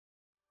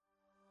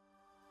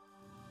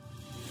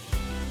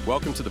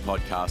Welcome to the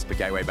podcast for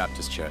Gateway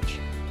Baptist Church.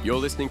 You're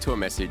listening to a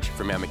message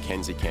from our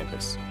Mackenzie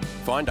campus.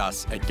 Find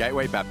us at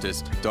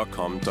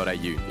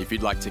gatewaybaptist.com.au if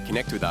you'd like to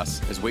connect with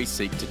us as we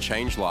seek to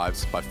change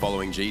lives by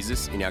following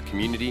Jesus in our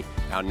community,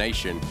 our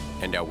nation,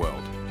 and our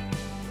world.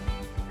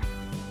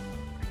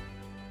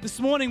 This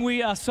morning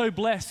we are so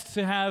blessed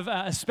to have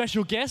a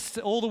special guest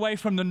all the way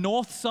from the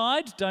north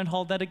side. Don't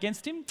hold that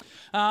against him.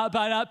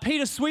 But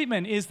Peter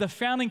Sweetman is the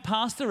founding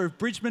pastor of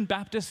Bridgeman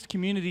Baptist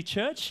Community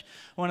Church,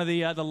 one of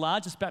the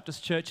largest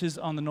Baptist churches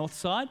on the north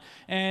side.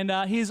 And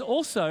he is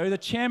also the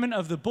chairman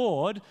of the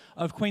board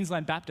of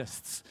Queensland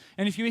Baptists.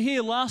 And if you were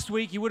here last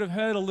week, you would have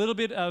heard a little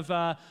bit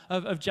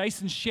of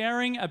Jason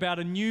sharing about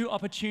a new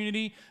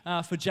opportunity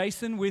for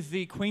Jason with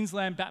the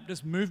Queensland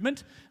Baptist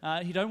movement.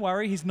 Don't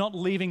worry, he's not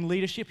leaving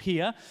leadership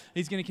here.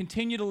 He's going to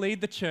continue to lead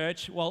the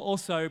church while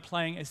also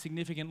playing a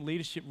significant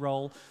leadership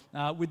role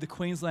with the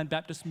Queensland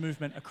Baptist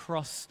movement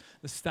across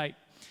the state.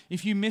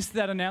 If you missed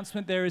that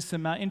announcement, there is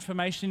some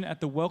information at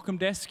the welcome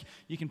desk.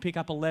 You can pick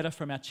up a letter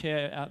from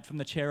from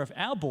the chair of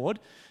our board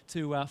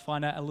to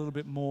find out a little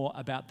bit more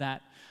about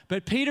that.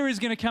 But Peter is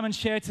going to come and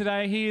share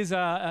today. He is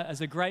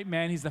as a great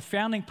man. He's the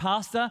founding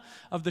pastor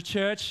of the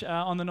church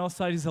on the north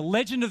side. He's a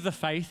legend of the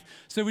faith.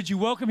 So would you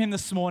welcome him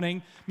this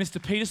morning,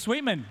 Mr. Peter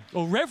Sweetman,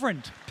 or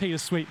Reverend Peter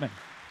Sweetman?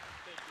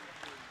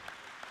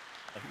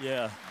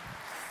 Yeah.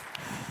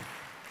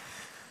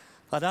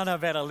 I don't know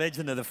about a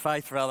legend of the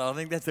faith, brother. I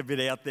think that's a bit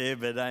out there.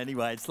 But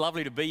anyway, it's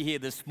lovely to be here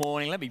this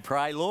morning. Let me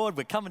pray. Lord,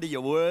 we're coming to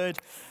your word.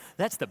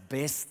 That's the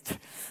best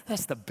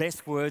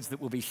words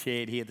that will be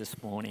shared here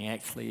this morning,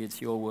 actually.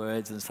 It's your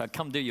words. And so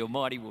come do your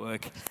mighty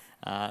work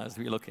as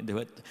we look into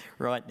it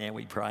right now.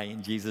 We pray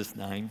in Jesus'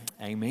 name.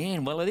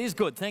 Amen. Well, it is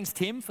good. Thanks,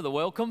 Tim, for the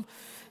welcome.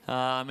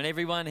 And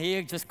everyone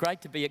here, just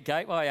great to be at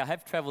Gateway. I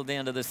have travelled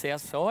down to the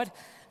south side.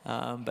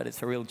 But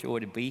it's a real joy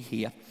to be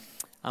here.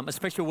 A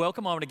special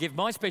welcome. I want to give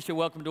my special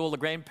welcome to all the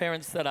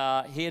grandparents that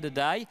are here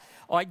today.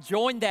 I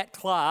joined that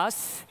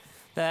class,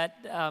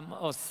 that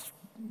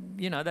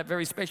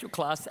very special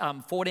class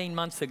 14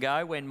 months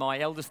ago when my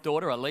eldest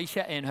daughter,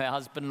 Alicia, and her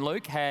husband,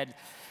 Luke, had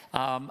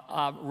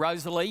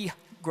Rosalie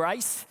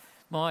Grace,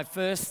 my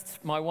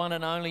one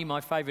and only,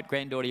 my favourite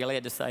granddaughter. You're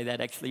allowed to say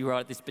that actually right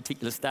at this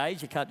particular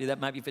stage. You can't do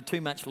that maybe for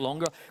too much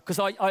longer. Because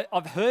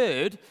I've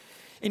heard,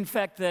 in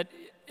fact, that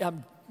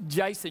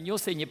Jason, your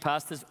senior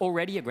pastor's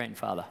already a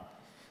grandfather.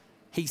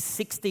 He's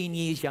 16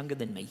 years younger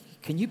than me.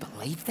 Can you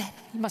believe that?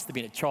 He must have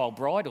been a child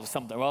bride or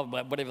something,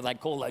 whatever they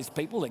call those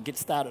people that get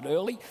started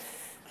early.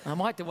 I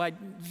might have to wait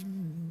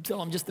till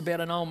I'm just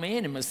about an old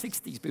man in my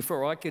 60s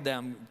before I could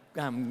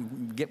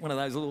get one of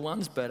those little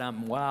ones. But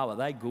wow, are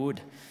they good?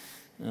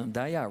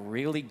 They are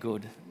really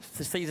good.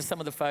 These are some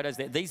of the photos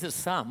there. These are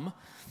some.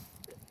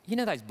 You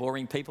know those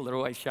boring people that are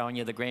always showing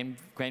you the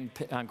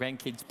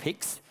grandkids'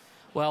 pics?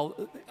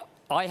 Well,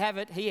 I have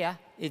it here.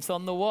 It's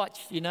on the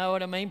watch. You know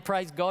what I mean?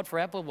 Praise God for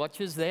Apple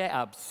Watches. They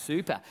are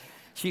super.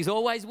 She's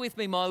always with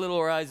me, my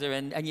little Rosa,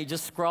 and you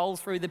just scroll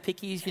through the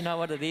pickies. You know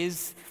what it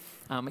is.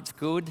 It's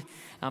good.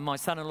 My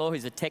son-in-law,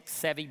 who's a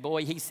tech-savvy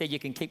boy, he said you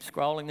can keep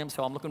scrolling them,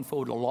 so I'm looking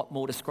forward to a lot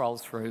more to scroll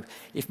through.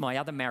 If my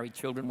other married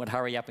children would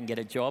hurry up and get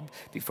a job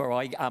before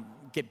I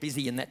get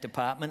busy in that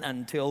department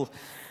until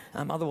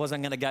otherwise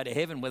I'm going to go to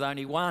heaven with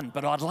only one.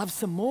 But I'd love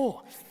some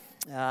more.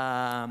 They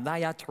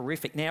are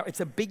terrific. Now, it's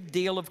a big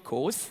deal, of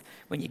course,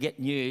 when you get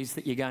news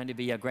that you're going to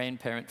be a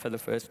grandparent for the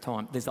first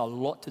time. There's a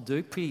lot to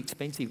do, pretty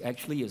expensive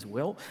actually as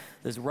well.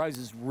 There's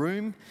Rose's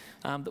room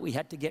that we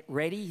had to get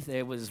ready.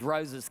 There was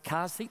Rose's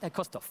car seat. They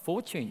cost a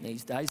fortune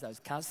these days,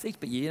 those car seats,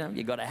 but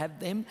you've got to have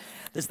them.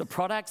 There's the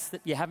products that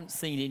you haven't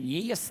seen in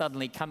years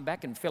suddenly come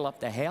back and fill up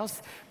the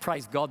house.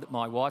 Praise God that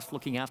my wife's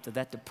looking after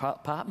that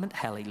department.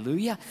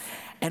 Hallelujah.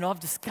 And I've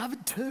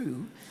discovered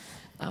too,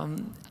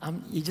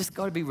 you just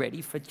got to be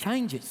ready for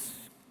changes,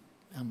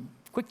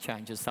 quick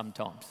changes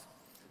sometimes.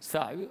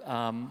 So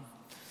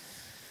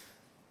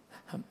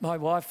my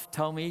wife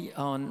told me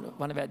on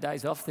one of our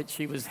days off that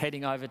she was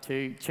heading over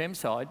to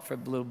Chermside for a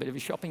little bit of a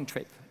shopping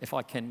trip. If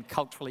I can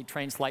culturally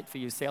translate for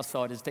you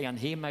Southsiders down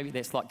here, maybe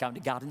that's like going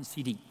to Garden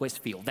City,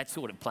 Westfield, that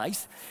sort of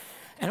place.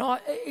 And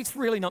it's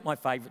really not my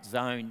favourite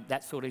zone,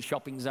 that sort of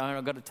shopping zone,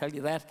 I've got to tell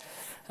you that.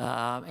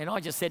 And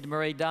I just said to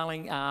Marie,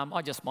 darling,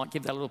 I just might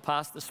give that a little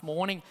pass this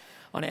morning.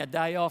 On our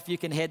day off, you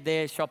can head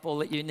there, shop all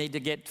that you need to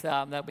get.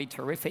 That'll be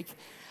terrific.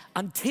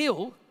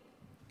 Until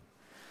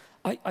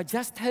I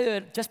just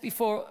heard, just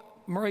before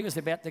Marie was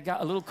about to go,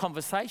 a little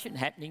conversation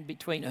happening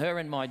between her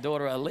and my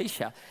daughter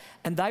Alicia,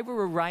 and they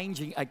were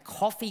arranging a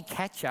coffee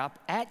catch-up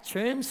at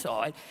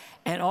Chermside,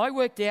 and I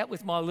worked out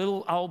with my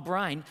little old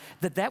brain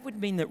that would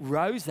mean that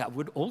Rosa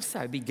would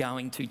also be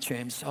going to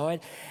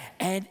Chermside,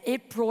 and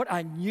it brought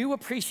a new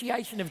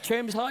appreciation of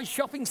Chermside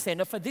Shopping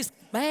Centre for this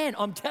man.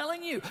 I'm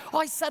telling you,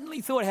 I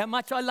suddenly thought how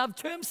much I love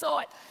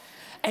Chermside.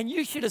 And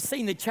you should have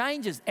seen the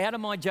changes out of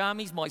my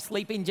jammies, my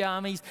sleeping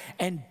jammies,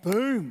 and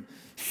boom,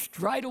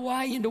 straight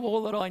away into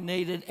all that I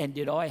needed. And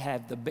did I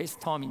have the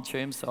best time in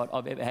Chermside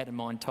I've ever had in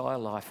my entire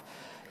life.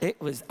 It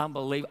was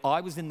unbelievable.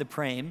 I was in the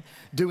pram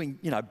doing,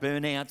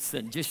 burnouts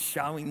and just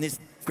showing this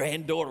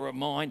granddaughter of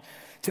mine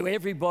to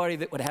everybody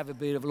that would have a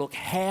bit of a look.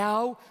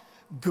 How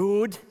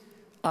good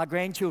are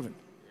grandchildren?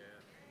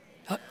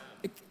 Yeah.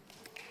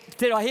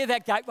 Did I hear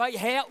that,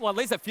 Gateway? Well,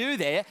 there's a few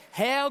there.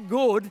 How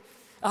good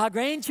are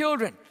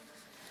grandchildren?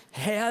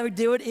 How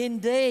do it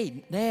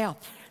indeed. Now,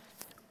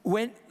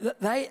 when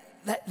they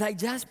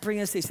just bring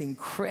us this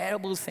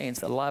incredible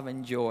sense of love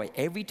and joy.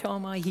 Every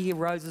time I hear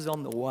Roses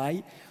on the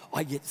way,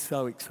 I get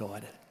so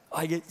excited.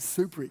 I get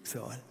super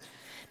excited.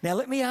 Now,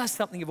 let me ask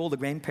something of all the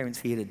grandparents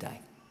here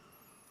today.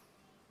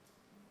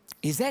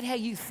 Is that how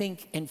you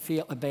think and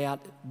feel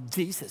about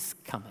Jesus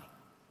coming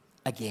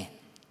again?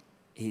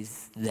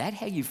 Is that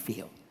how you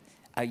feel?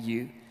 Are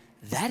you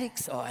that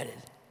excited?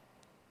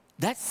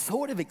 That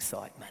sort of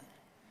excitement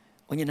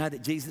when you know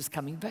that Jesus is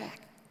coming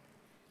back?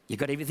 You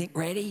got everything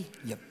ready?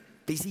 You're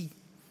busy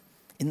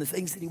in the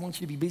things that he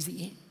wants you to be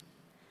busy in?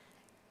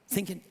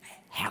 Thinking,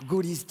 how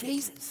good is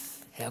Jesus?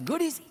 How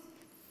good is he?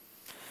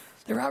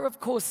 There are, of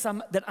course,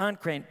 some that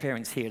aren't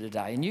grandparents here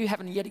today, and you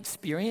haven't yet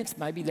experienced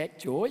maybe that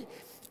joy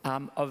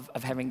of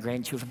having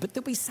grandchildren. But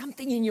there'll be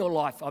something in your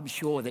life, I'm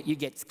sure, that you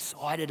get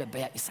excited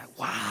about. You say,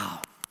 wow,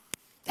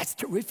 that's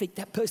terrific.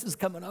 That person's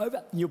coming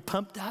over, and you're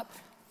pumped up.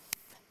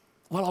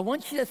 Well, I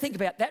want you to think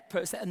about that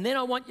person, and then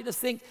I want you to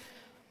think,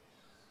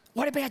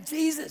 what about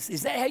Jesus?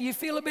 Is that how you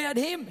feel about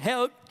him?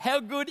 How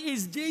good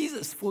is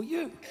Jesus for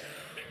you?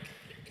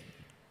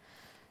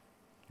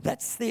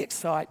 That's the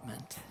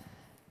excitement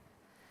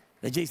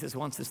that Jesus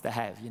wants us to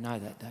have. You know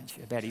that, don't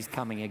you? About his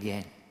coming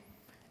again.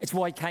 It's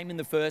why he came in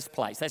the first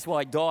place. That's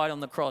why he died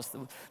on the cross.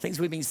 The things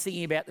we've been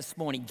singing about this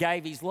morning.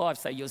 Gave his life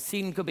so your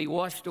sin could be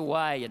washed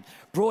away and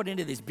brought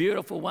into this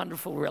beautiful,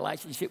 wonderful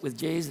relationship with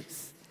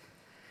Jesus.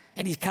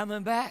 And he's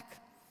coming back.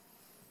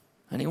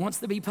 And he wants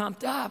to be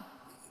pumped up.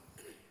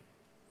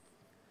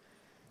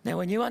 Now,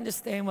 when you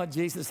understand what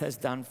Jesus has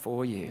done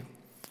for you,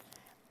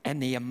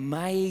 and the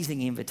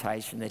amazing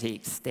invitation that he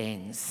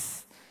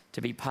extends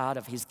to be part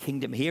of his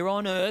kingdom here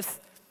on earth,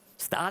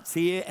 starts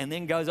here and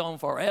then goes on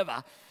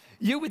forever,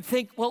 you would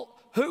think, well,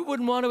 who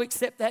wouldn't want to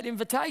accept that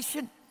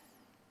invitation?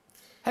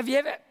 Have you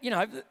ever,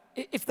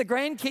 if the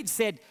grandkids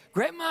said,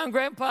 Grandma and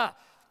Grandpa,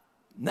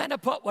 Nana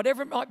Pop,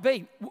 whatever it might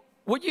be,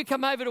 would you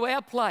come over to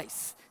our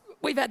place?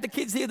 We've had the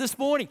kids here this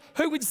morning.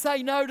 Who would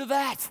say no to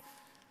that?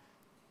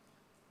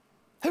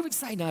 Who would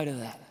say no to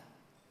that?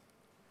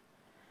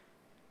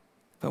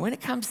 But when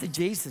it comes to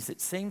Jesus, it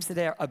seems that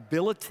our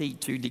ability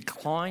to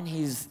decline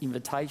his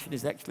invitation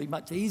is actually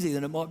much easier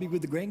than it might be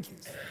with the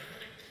grandkids.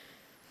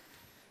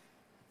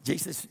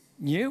 Jesus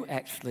knew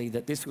actually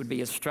that this would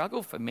be a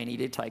struggle for many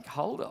to take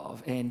hold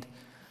of. And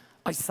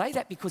I say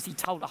that because he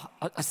told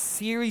a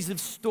series of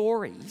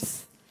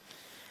stories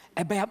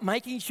about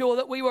making sure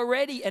that we were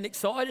ready and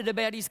excited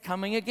about his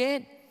coming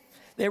again.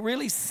 They're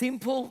really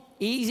simple,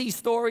 easy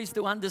stories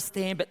to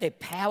understand, but they're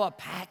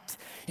power-packed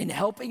in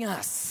helping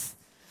us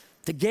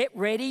to get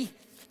ready,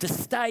 to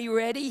stay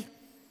ready,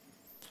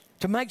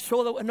 to make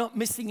sure that we're not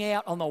missing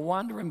out on the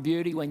wonder and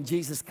beauty when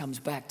Jesus comes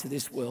back to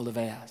this world of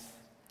ours.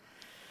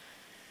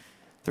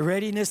 The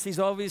readiness is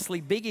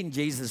obviously big in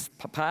Jesus'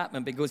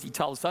 apartment because he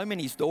told so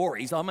many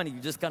stories. I'm only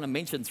just going to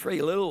mention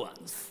 3 little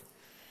ones.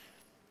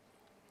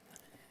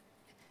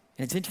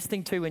 And it's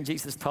interesting too, when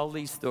Jesus told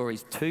these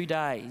stories 2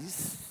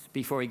 days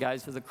before he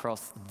goes to the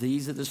cross,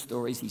 these are the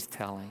stories he's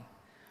telling,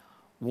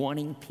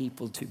 wanting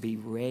people to be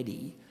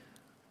ready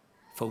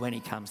for when he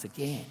comes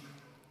again.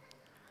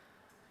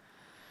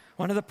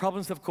 One of the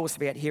problems, of course,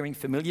 about hearing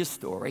familiar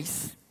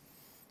stories,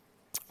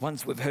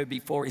 ones we've heard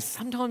before, is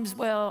sometimes,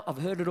 well, I've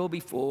heard it all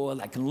before,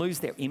 they can lose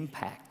their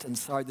impact. And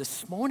so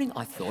this morning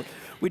I thought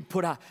we'd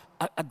put a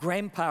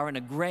grandpa and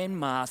a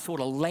grandma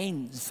sort of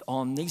lens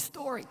on these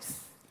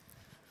stories.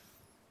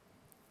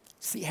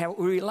 See how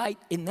we relate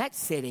in that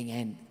setting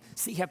and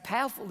see how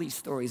powerful these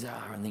stories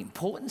are and the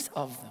importance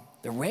of them,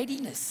 the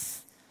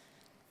readiness,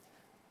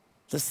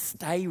 the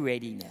stay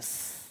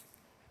readiness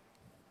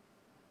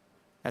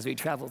as we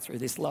travel through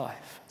this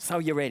life. So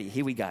you're ready.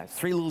 Here we go.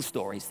 3 little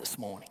stories this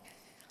morning.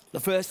 The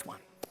first one,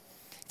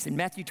 it's in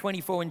Matthew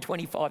 24 and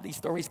 25. These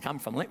stories come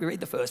from. Let me read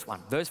the first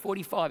one. Verse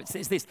 45, it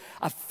says this: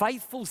 a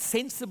faithful,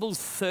 sensible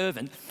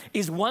servant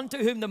is one to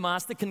whom the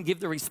master can give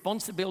the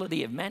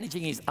responsibility of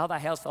managing his other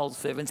household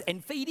servants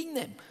and feeding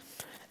them.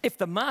 If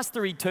the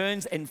master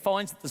returns and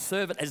finds that the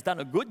servant has done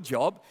a good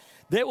job,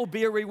 there will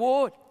be a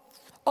reward.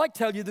 I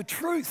tell you the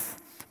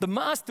truth. The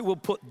master will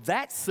put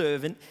that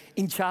servant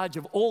in charge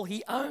of all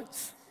he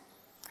owns.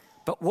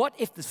 But what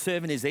if the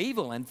servant is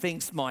evil and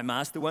thinks my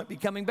master won't be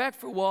coming back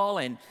for a while,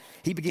 and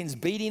he begins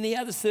beating the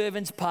other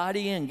servants,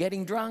 partying and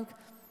getting drunk?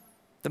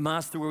 The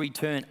master will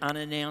return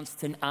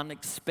unannounced and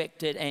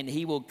unexpected, and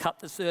he will cut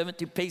the servant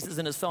to pieces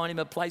and assign him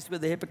a place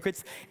with the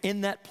hypocrites.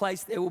 In that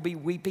place there will be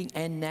weeping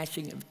and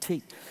gnashing of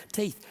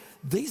teeth.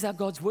 These are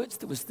God's words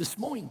to us this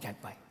morning,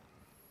 Gateway.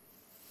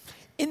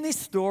 In this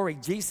story,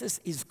 Jesus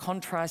is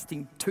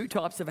contrasting 2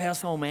 types of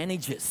household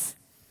managers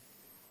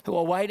who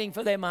are waiting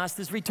for their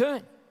master's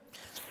return.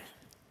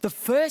 The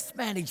first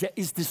manager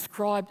is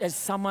described as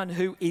someone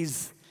who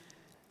is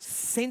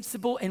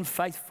sensible and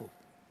faithful.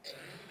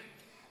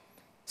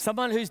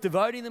 Someone who's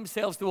devoting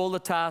themselves to all the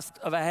tasks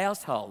of a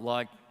household,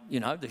 like,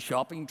 the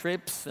shopping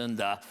trips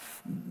and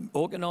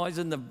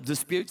organising the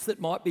disputes that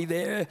might be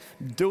there,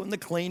 doing the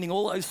cleaning,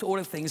 all those sort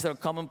of things that are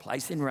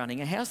commonplace in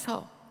running a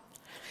household.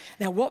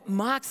 Now, what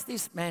marks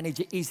this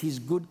manager is his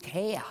good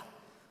care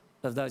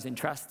of those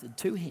entrusted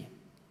to him.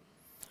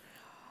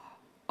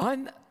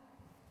 I'm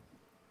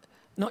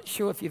not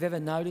sure if you've ever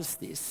noticed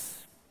this,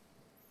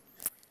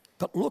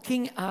 but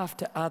looking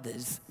after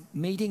others,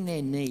 meeting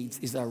their needs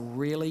is a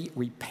really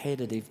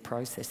repetitive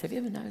process. Have you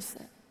ever noticed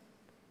that?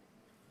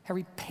 How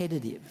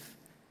repetitive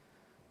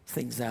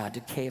things are to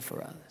care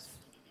for others.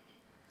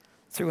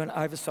 Through an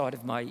oversight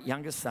of my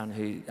youngest son,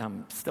 who's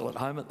still at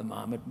home at the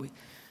moment,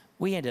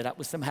 we ended up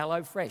with some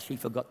HelloFresh. He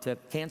forgot to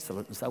cancel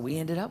it, and so we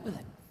ended up with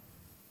it.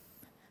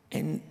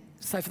 And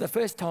so for the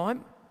first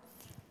time,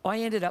 I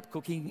ended up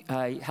cooking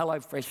a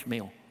HelloFresh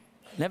meal.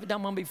 Never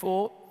done one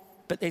before,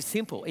 but they're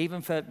simple.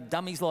 Even for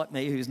dummies like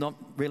me who's not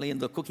really in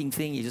the cooking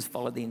thing, you just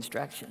follow the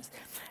instructions.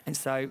 And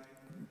so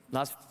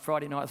last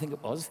Friday night, I think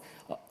it was,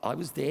 I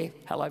was there,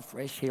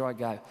 HelloFresh, here I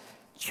go.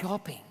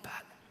 Chopping, but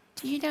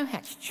do you know how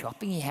much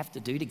chopping you have to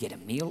do to get a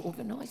meal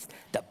organised?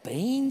 The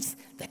beans,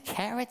 the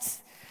carrots,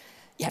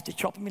 you have to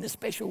chop them in a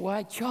special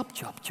way. Chop,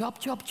 chop, chop,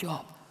 chop,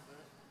 chop.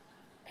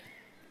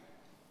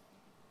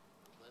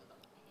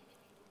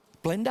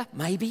 Blender,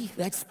 maybe.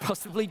 That's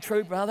possibly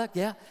true, brother,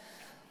 yeah.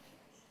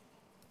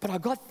 But I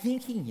got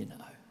thinking,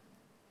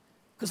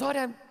 because I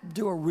don't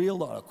do a real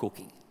lot of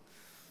cooking.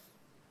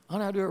 I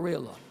don't do a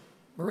real lot.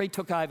 Marie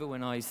took over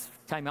when I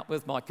came up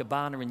with my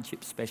cabana and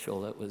chip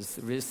special. It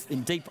was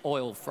in deep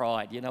oil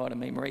fried, you know what I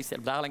mean? Marie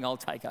said, darling, I'll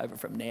take over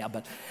from now.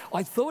 But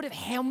I thought of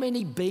how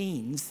many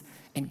beans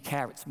and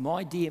carrots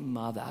my dear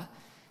mother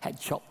had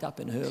chopped up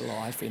in her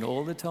life in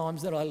all the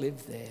times that I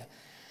lived there.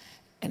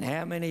 And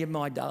how many of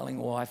my darling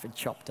wife had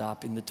chopped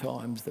up in the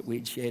times that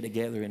we'd shared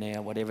together in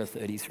our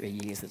 33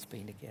 years it's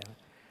been together.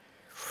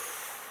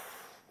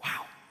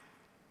 Wow.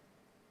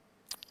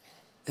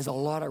 There's a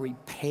lot of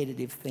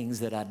repetitive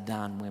things that are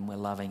done when we're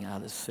loving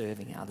others,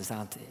 serving others,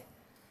 aren't there?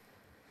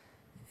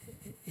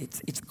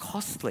 It's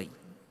costly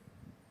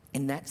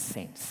in that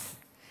sense.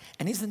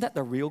 And isn't that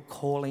the real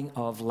calling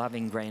of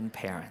loving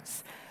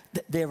grandparents?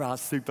 There are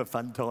super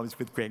fun times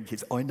with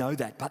grandkids, I know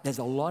that, but there's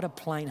a lot of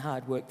plain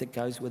hard work that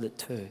goes with it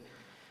too.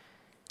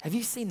 Have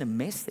you seen the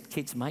mess that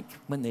kids make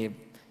when they're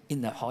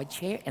in the high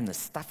chair and the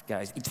stuff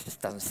goes, it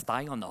just doesn't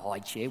stay on the high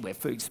chair where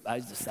food's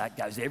supposed to stay, it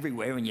goes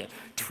everywhere and you're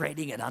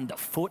treading it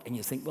underfoot and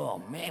you think, oh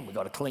man, we've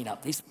got to clean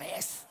up this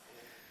mess.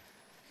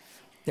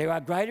 There are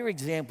greater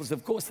examples,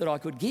 of course, that I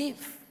could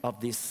give of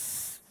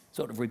this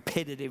sort of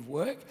repetitive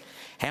work.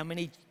 How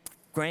many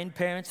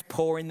grandparents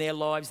pouring their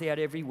lives out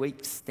every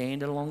week,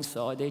 standing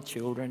alongside their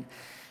children,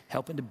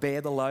 helping to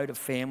bear the load of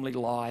family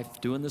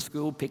life, doing the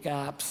school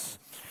pickups,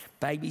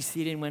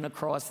 babysitting when a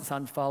crisis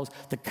unfolds,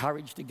 the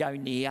courage to go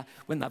near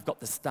when they've got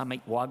the stomach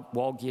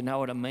wog, you know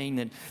what I mean?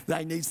 And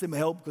they need some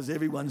help because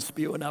everyone's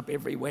spewing up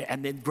everywhere.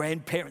 And then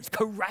grandparents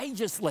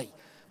courageously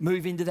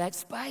move into that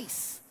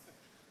space.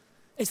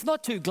 It's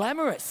not too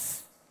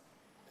glamorous.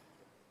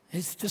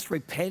 It's just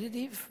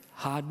repetitive,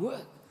 hard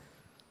work.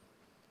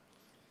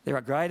 There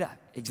are greater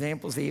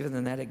examples even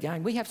than that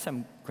again. We have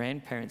some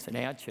grandparents in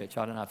our church.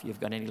 I don't know if you've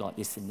got any like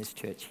this in this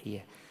church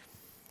here.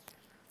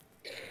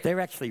 They're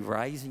actually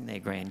raising their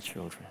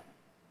grandchildren.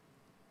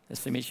 There's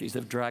some issues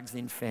of drugs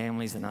in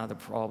families and other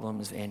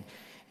problems,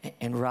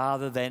 and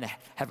rather than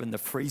having the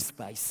free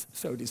space,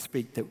 so to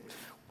speak, that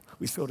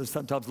we sort of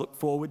sometimes look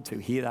forward to,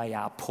 here they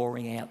are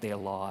pouring out their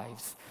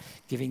lives,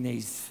 giving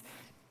these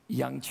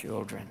young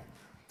children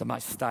the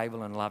most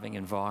stable and loving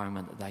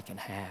environment that they can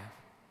have.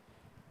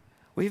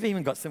 We've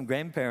even got some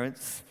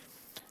grandparents,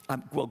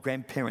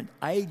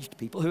 grandparent-aged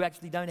people who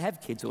actually don't have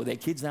kids or their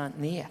kids aren't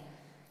near.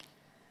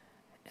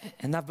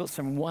 And they've built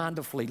some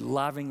wonderfully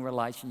loving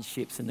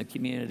relationships in the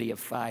community of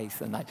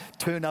faith, and they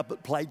turn up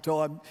at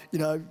playtime,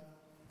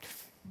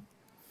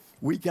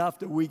 week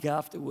after week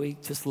after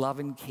week, just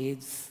loving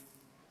kids,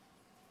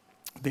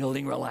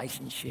 building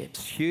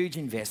relationships, huge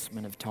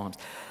investment of times.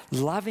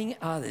 Loving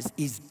others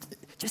is,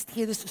 just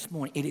hear this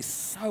morning, it is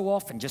so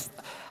often just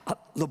a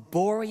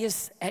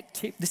laborious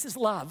activity. This is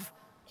love.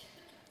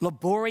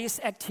 Laborious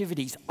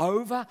activities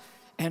over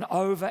and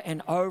over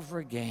and over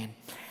again.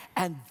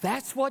 And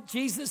that's what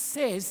Jesus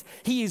says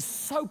he is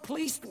so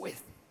pleased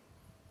with.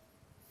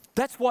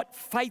 That's what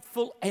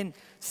faithful and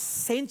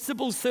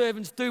sensible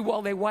servants do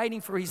while they're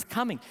waiting for his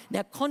coming.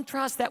 Now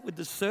contrast that with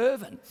the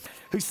servant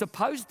who's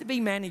supposed to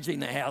be managing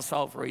the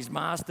household for his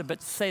master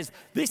but says,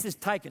 this has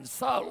taken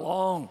so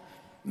long.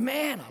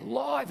 Man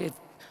alive,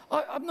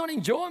 I'm not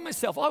enjoying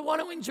myself. I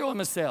want to enjoy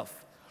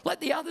myself. Let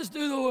the others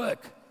do the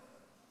work.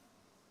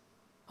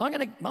 I'm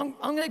going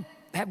to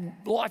have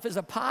life as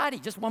a party,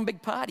 just one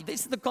big party. This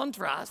is the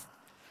contrast.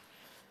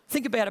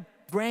 Think about a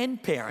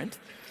grandparent.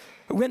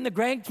 When the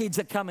grandkids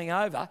are coming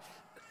over,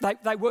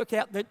 they work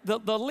out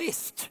the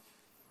list.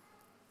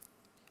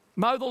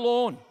 Mow the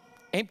lawn,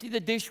 empty the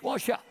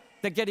dishwasher.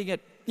 They're getting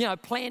it,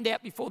 planned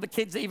out before the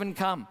kids even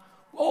come.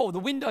 Oh, the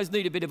windows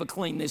need a bit of a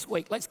clean this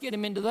week. Let's get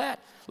them into that.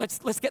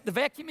 Let's get the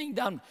vacuuming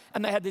done.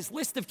 And they had this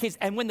list of kids.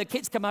 And when the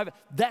kids come over,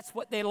 that's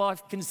what their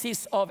life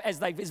consists of as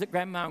they visit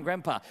grandma and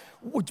grandpa.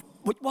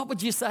 What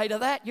would you say to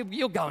that?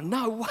 You're going,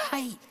 no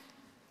way.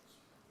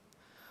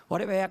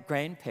 What about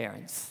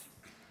grandparents?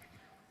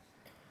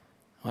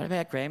 What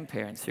about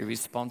grandparents who are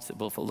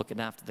responsible for looking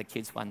after the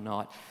kids one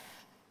night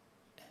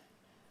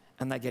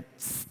and they get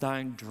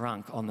stone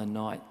drunk on the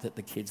night that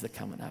the kids are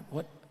coming up?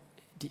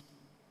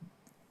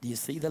 Do you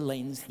see the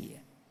lens here?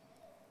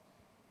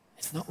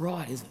 It's not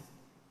right, is it?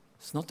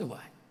 It's not the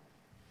way.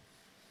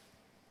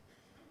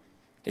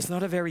 It's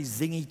not a very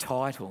zingy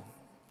title,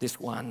 this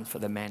one for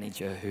the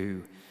manager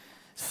who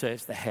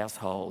serves the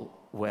household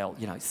well,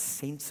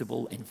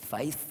 sensible and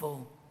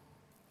faithful.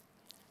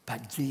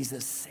 But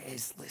Jesus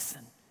says,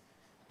 listen,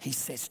 he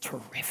says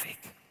terrific.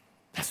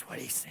 That's what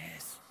he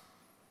says.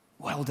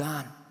 Well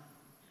done.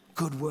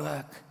 Good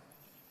work.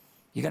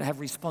 You're going to have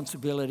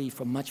responsibility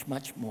for much,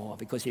 much more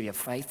because of your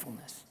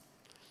faithfulness.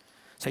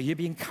 So you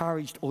be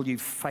encouraged, all you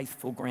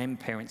faithful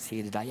grandparents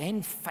here today,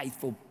 and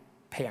faithful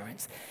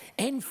parents,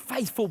 and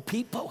faithful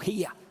people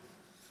here.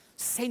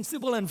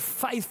 Sensible and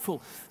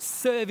faithful,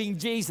 serving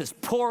Jesus,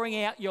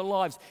 pouring out your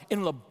lives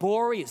in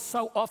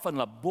so often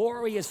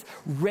laborious,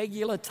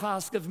 regular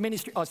task of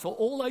ministry. I saw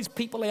all those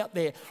people out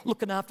there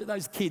looking after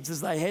those kids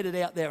as they headed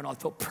out there, and I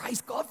thought,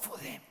 praise God for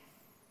them.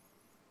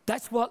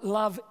 That's what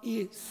love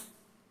is.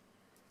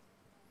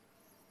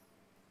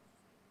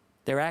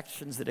 They're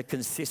actions that are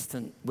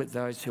consistent with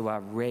those who are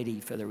ready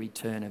for the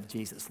return of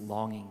Jesus,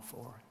 longing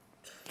for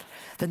it.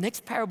 The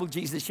next parable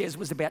Jesus shares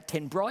was about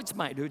 10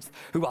 bridesmaids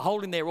who were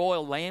holding their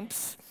oil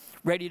lamps,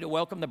 ready to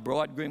welcome the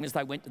bridegroom as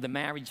they went to the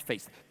marriage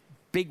feast.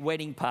 Big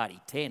wedding party,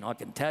 10, I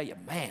can tell you,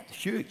 man,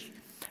 huge.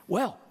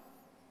 Well,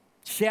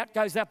 shout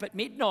goes up at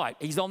midnight.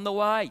 He's on the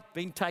way.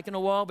 Been taking a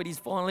while, but he's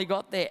finally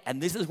got there.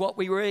 And this is what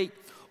we read.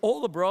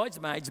 All the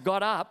bridesmaids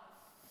got up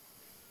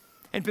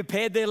and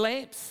prepared their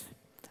lamps.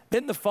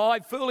 Then the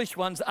 5 foolish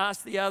ones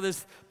asked the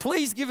others,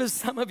 please give us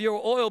some of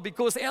your oil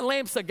because our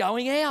lamps are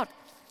going out.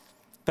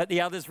 But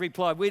the others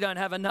replied, we don't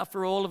have enough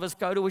for all of us.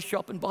 Go to a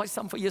shop and buy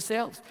some for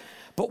yourselves.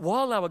 But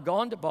while they were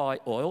gone to buy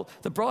oil,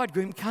 the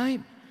bridegroom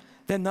came.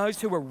 Then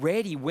those who were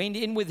ready went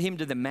in with him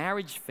to the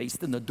marriage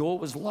feast and the door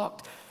was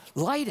locked.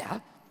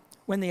 Later,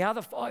 when the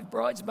other 5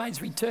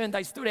 bridesmaids returned,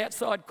 they stood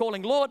outside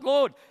calling, Lord,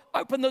 Lord,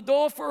 open the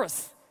door for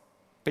us.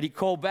 But he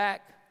called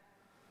back,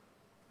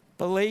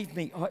 believe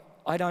me,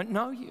 I don't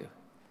know you.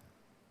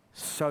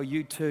 So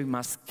you too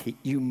must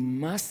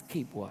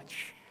keep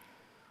watch,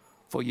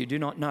 for you do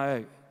not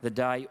know the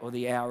day or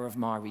the hour of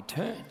my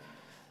return.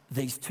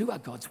 These two are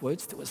God's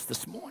words to us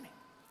this morning.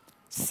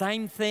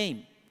 Same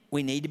theme.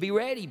 We need to be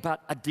ready,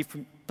 but a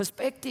different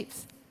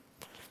perspectives.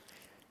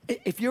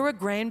 If you're a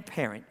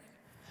grandparent,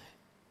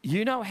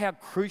 you know how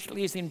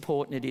crucially as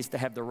important it is to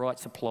have the right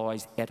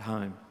supplies at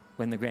home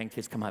when the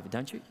grandkids come over,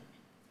 don't you?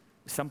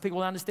 Some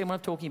people understand what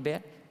I'm talking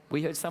about.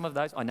 We heard some of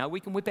those. I know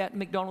we can whip out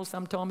McDonald's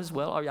sometime as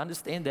well. I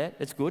understand that.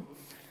 That's good.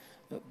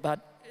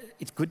 But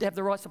it's good to have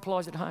the right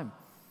supplies at home.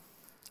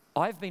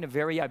 I've been a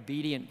very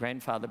obedient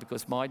grandfather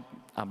because my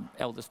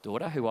eldest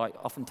daughter, who I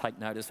often take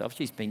notice of,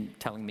 she's been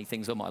telling me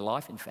things all my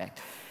life, in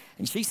fact.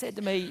 And she said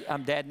to me,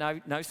 Dad,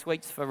 no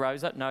sweets for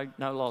Rosa,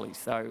 no lollies.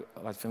 So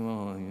I said,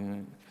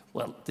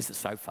 well, this is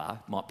so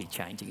far. Might be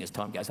changing as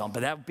time goes on.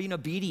 But they've been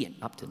obedient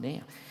up to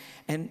now.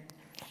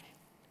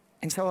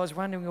 And so I was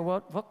wondering,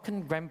 what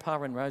can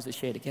Grandpa and Rosa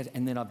share together?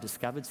 And then I've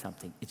discovered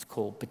something. It's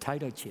called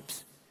potato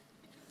chips.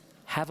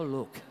 Have a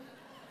look.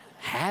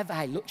 Have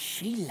a look.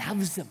 She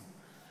loves them.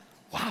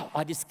 Wow,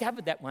 I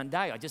discovered that one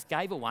day. I just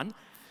gave her one.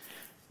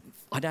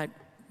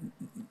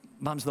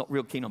 Mum's not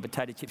real keen on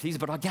potato chips either,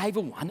 but I gave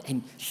her one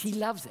and she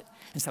loves it.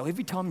 And so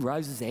every time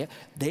Rose is there,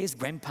 there's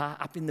Grandpa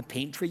up in the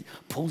pantry,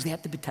 pulls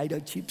out the potato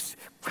chips,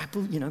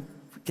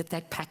 get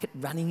that packet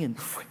running, and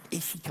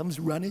here she comes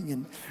running,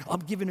 and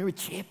I'm giving her a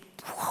chip.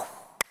 Whew,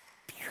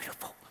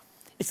 beautiful.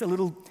 It's a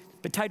little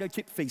potato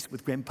chip feast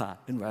with Grandpa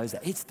and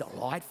Rosa. It's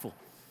delightful.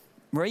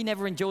 Marie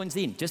never joins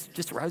in,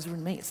 just Rosa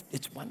and me.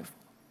 It's wonderful.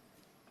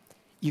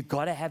 You've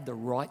got to have the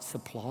right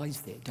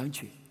supplies there,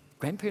 don't you?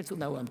 Grandparents will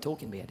know what I'm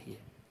talking about here.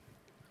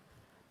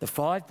 The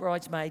 5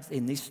 bridesmaids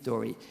in this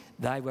story,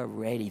 they were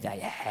ready. They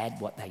had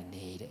what they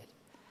needed.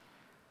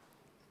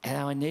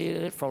 And they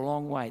needed it for a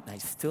long wait. They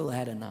still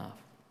had enough.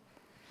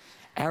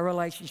 Our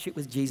relationship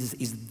with Jesus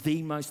is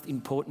the most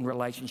important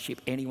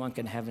relationship anyone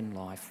can have in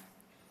life.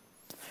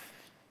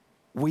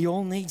 We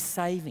all need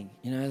saving,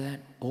 you know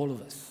that? All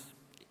of us.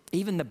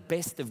 Even the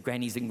best of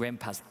grannies and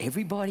grandpas,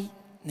 everybody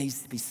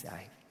needs to be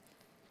saved.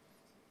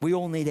 We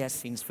all need our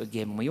sins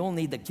forgiven. We all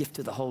need the gift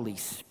of the Holy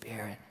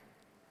Spirit.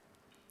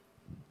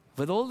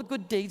 With all the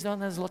good deeds on,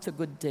 there's lots of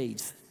good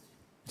deeds.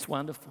 It's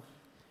wonderful.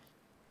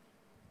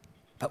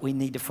 But we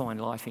need to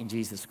find life in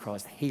Jesus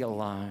Christ. He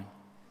alone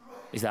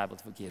is able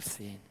to forgive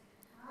sin.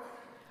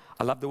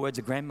 I love the words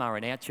of Grandma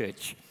in our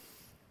church.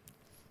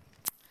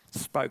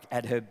 Spoke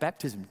at her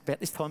baptism about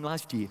this time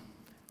last year.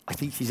 I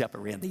think she's up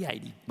around the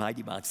 80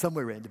 mark,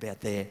 somewhere around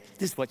about there.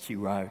 This is what she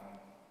wrote.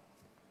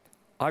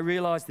 I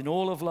realised in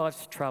all of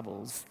life's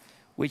troubles,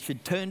 we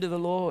should turn to the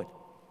Lord,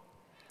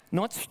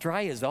 not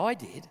stray as I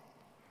did.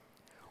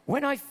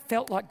 When I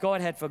felt like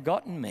God had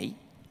forgotten me,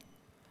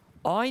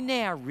 I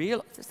now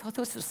realise, I thought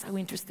this was so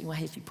interesting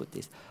way she put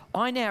this.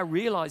 I now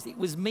realise it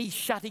was me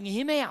shutting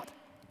him out.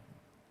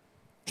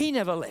 He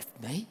never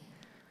left me.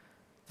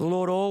 The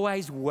Lord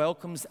always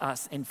welcomes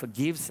us and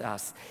forgives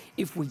us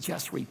if we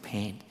just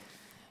repent.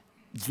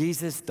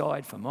 Jesus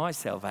died for my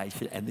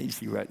salvation, and then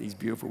she wrote these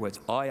beautiful words.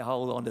 I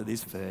hold on to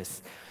this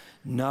verse.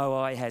 No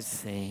eye has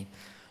seen,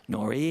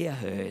 nor ear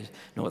heard,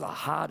 nor the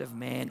heart of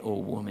man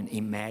or woman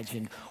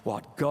imagined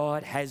what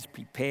God has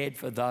prepared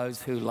for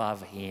those who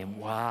love him.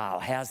 Wow,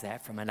 how's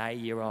that from an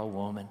 8-year-old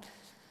woman?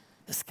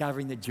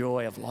 Discovering the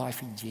joy of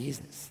life in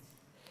Jesus.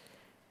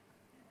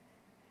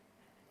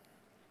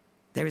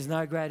 There is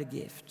no greater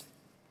gift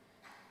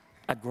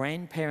a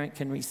grandparent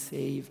can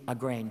receive, a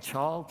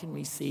grandchild can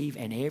receive,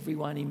 and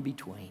everyone in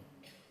between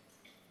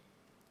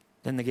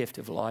than the gift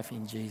of life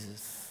in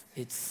Jesus.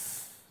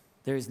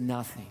 There is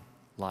nothing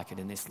like it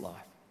in this life.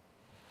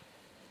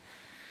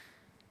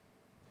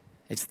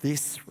 It's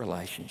this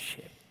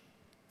relationship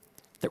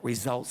that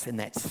results in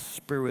that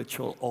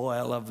spiritual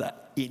oil of the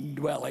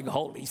indwelling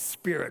Holy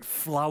Spirit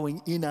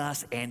flowing in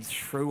us and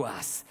through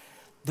us.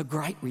 The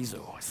great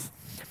resource.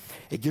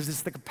 It gives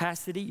us the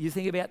capacity, you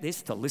think about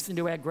this, to listen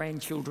to our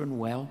grandchildren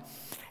well,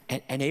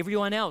 and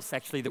everyone else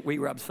actually that we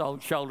rub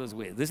shoulders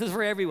with. This is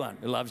for everyone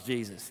who loves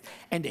Jesus.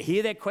 And to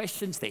hear their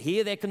questions, to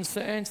hear their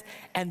concerns,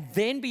 and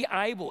then be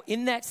able,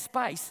 in that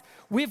space,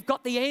 we've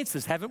got the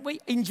answers, haven't we?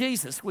 In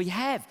Jesus, we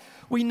have.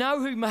 We know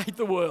who made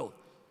the world.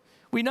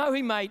 We know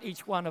who made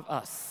each one of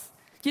us.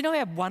 Do you know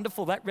how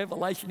wonderful that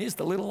revelation is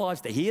to little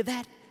lives to hear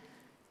that?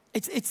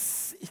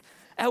 It's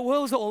our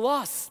world's all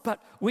lost, but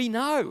we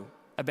know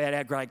about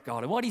our great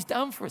God and what he's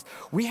done for us.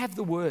 We have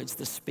the words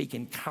to speak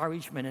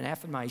encouragement and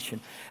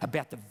affirmation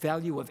about the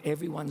value of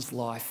everyone's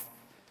life.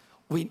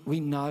 We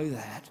know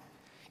that.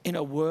 In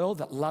a world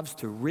that loves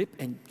to rip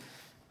and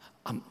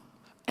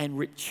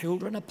rip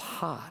children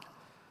apart,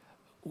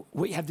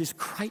 we have this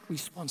great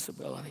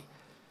responsibility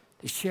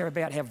to share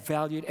about how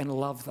valued and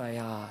loved they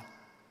are,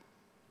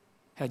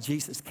 how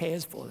Jesus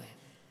cares for them,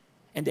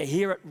 and to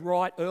hear it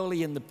right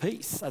early in the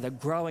piece so they're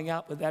growing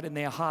up with that in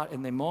their heart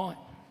and their mind.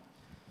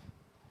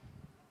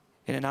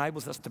 It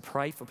enables us to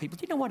pray for people.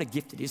 Do you know what a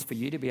gift it is for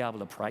you to be able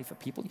to pray for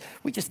people?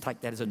 We just take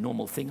that as a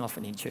normal thing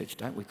often in church,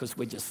 don't we? Because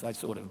we're just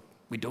so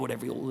we do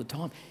it all the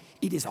time.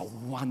 It is a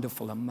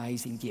wonderful,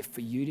 amazing gift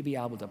for you to be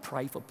able to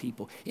pray for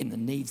people in the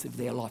needs of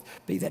their life.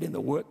 Be that in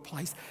the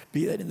workplace,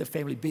 be that in the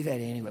family, be that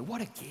anywhere.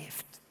 What a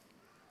gift.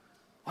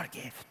 What a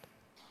gift.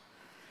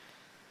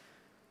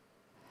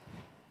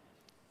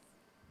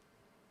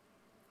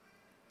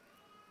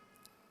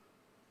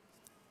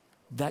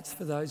 That's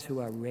for those who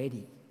are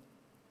ready,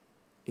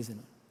 isn't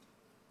it?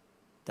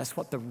 That's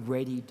what the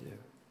ready do.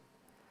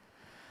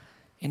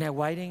 In our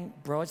waiting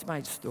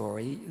bridesmaid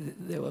story,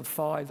 there were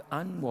 5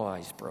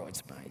 unwise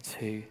bridesmaids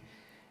who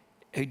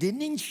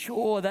didn't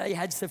ensure they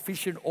had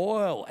sufficient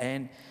oil,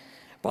 and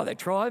by the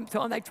time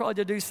they tried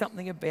to do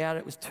something about it,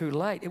 it was too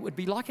late. It would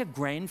be like a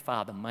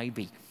grandfather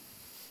maybe,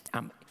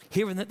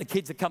 hearing that the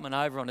kids are coming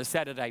over on a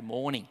Saturday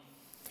morning.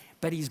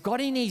 But he's got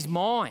in his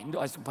mind,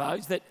 I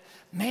suppose, that,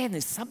 man,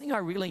 there's something I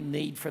really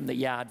need from the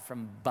yard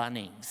from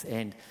Bunnings.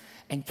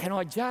 And can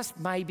I just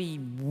maybe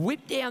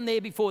whip down there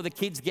before the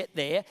kids get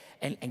there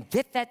and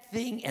get that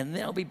thing, and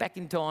then I'll be back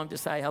in time to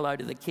say hello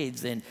to the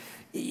kids. And,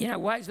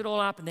 weighs it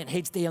all up and then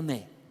heads down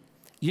there.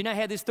 You know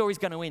how this story's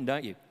going to end,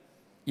 don't you?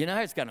 You know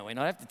how it's going to end.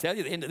 I have to tell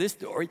you the end of this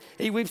story.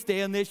 He whips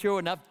down there, sure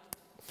enough.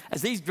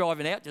 As he's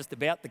driving out just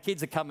about, the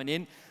kids are coming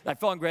in. They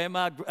find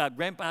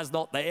Grandpa's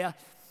not there.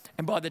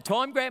 And by the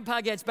time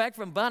Grandpa gets back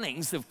from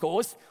Bunnings, of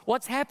course,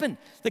 what's happened?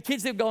 The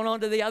kids have gone on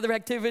to the other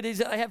activities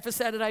that they have for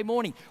Saturday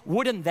morning.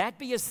 Wouldn't that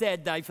be a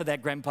sad day for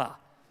that Grandpa?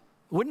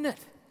 Wouldn't it?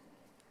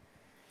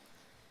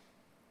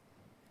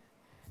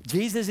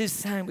 Jesus is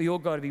saying we all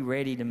got to be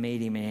ready to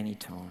meet him at any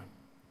time.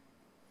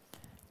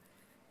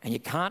 And you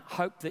can't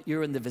hope that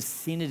you're in the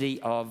vicinity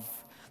of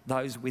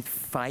those with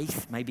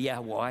faith, maybe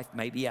our wife,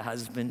 maybe a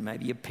husband,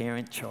 maybe a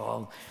parent,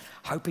 child,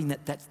 hoping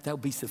that they'll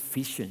be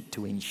sufficient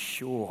to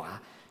ensure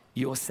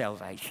your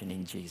salvation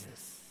in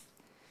Jesus.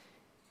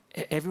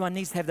 Everyone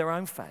needs to have their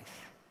own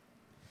faith.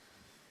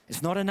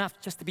 It's not enough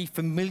just to be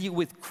familiar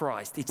with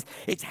Christ.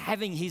 It's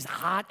having his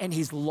heart and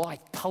his life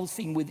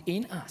pulsing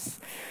within us.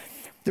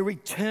 The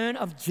return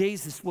of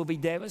Jesus will be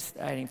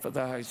devastating for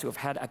those who have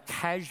had a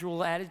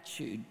casual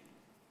attitude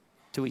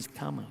to his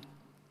coming.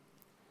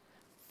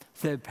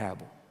 Third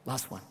parable,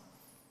 last one.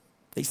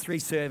 These 3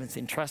 servants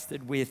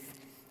entrusted with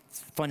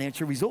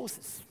financial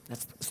resources.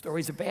 That's what the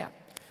story's about.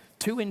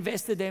 2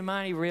 invested their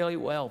money really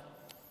well.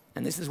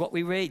 And this is what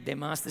we read. Their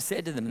master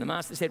said to them, the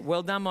master said,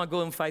 "Well done, my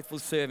good and faithful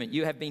servant.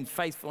 You have been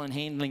faithful in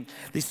handling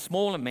this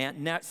small amount.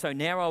 So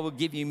now I will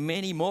give you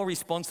many more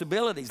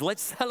responsibilities.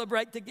 Let's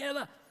celebrate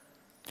together."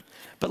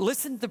 But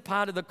listen to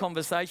part of the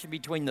conversation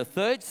between the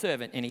 3rd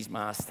servant and his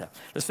master.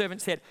 The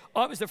servant said,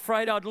 "I was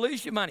afraid I'd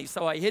lose your money,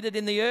 so I hid it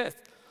in the earth.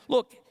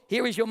 Look,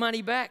 here is your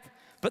money back.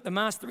 But the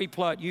master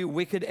replied, you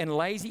wicked and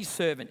lazy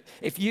servant,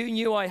 if you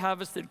knew I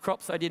harvested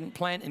crops I didn't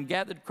plant and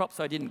gathered crops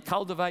I didn't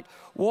cultivate,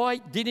 why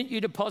didn't you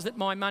deposit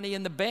my money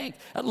in the bank?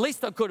 At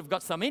least I could have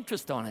got some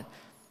interest on it.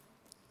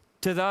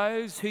 To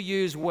those who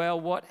use well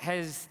what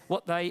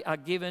they are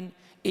given,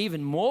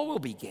 even more will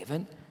be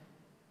given,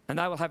 and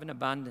they will have an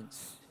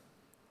abundance.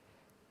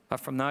 But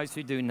from those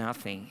who do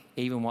nothing,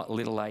 even what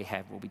little they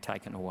have will be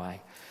taken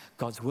away.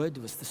 God's word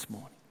to us this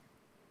morning.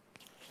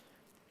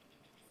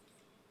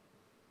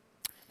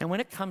 And when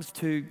it comes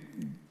to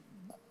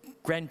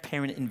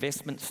grandparent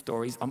investment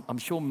stories, I'm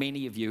sure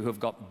many of you who have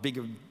got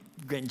bigger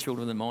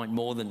grandchildren than mine,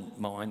 more than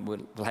mine,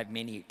 will have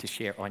many to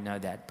share, I know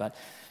that. But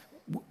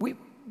we've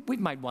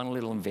made one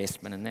little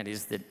investment, and that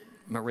is that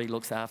Marie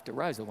looks after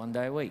Rosa one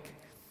day a week.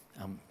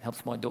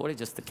 Helps my daughter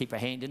just to keep her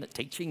hand in it,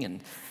 teaching,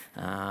 and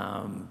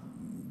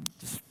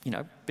just, you know,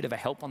 a bit of a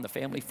help on the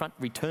family front.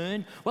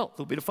 Return, well, a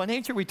little bit of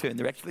financial return,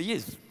 there actually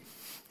is.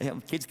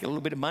 Kids get a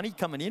little bit of money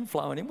coming in,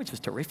 flowing in, which is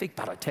terrific.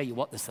 But I tell you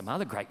what, there's some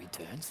other great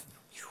returns.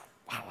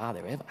 Wow, are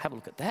there ever? Have a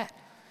look at that.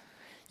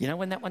 You know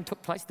when that one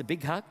took place, the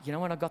big hug? You know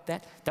when I got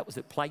that? That was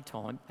at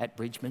playtime at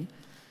Bridgman.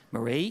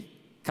 Marie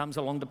comes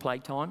along to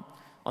playtime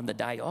on the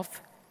day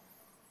off.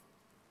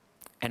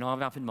 And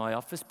I'm up in my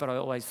office, but I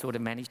always sort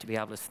of manage to be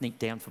able to sneak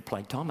down for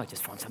playtime. I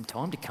just find some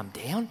time to come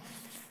down,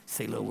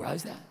 see little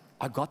Rosa.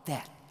 I got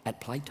that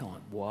at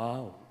playtime.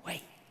 Whoa,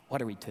 wait,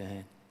 what a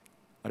return.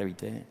 What a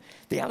return.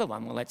 The other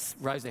one, well, that's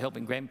Rosa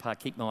helping Grandpa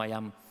keep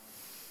my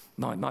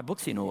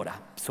books in order,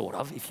 sort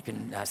of, if you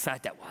can say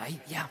it that way.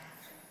 Yeah.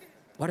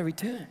 What a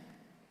return.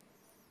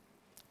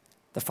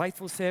 The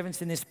faithful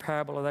servants in this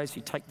parable are those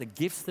who take the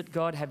gifts that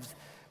God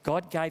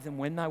gave them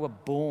when they were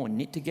born,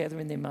 knit together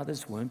in their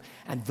mother's womb,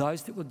 and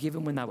those that were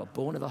given when they were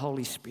born of the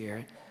Holy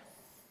Spirit,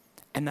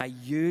 and they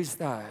use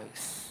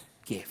those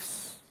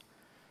gifts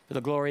for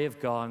the glory of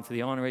God and for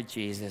the honour of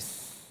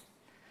Jesus.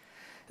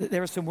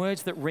 There are some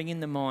words that ring in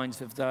the minds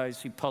of those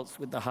who pulse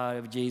with the heart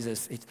of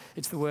Jesus.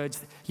 It's the words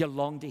that you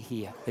long to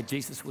hear, that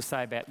Jesus will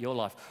say about your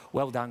life.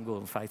 Well done, good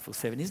and faithful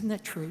servant. Isn't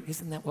that true?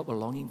 Isn't that what we're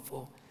longing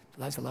for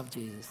those who love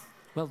Jesus?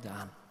 Well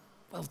done.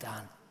 Well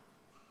done.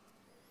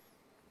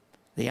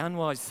 The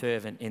unwise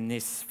servant in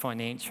this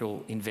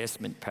financial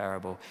investment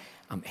parable,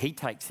 he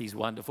takes his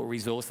wonderful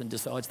resource and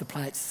decides to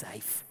play it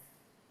safe.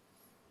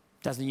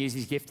 Doesn't use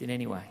his gift in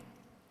any way.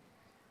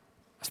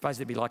 I suppose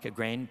it'd be like a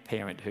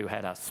grandparent who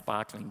had a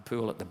sparkling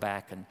pool at the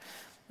back and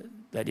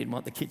they didn't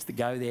want the kids to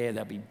go there.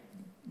 They'd be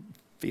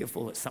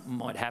fearful that something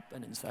might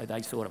happen, and so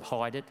they sort of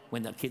hide it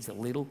when the kids are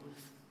little,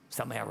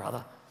 somehow or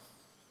other.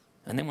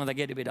 And then when they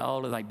get a bit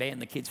older, they ban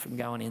the kids from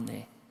going in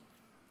there.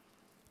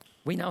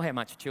 We know how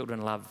much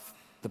children love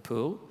the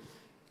pool.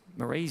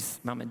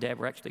 Marie's mum and dad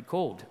were actually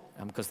called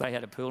because they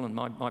had a pool and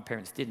my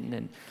parents didn't.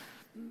 And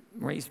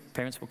Marie's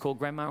parents were called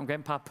Grandma and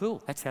Grandpa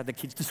Pool. That's how the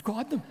kids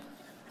described them.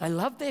 They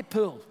loved their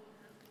pool.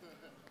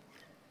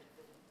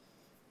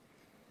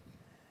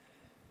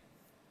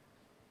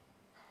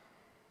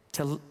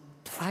 To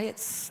play it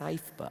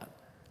safe, but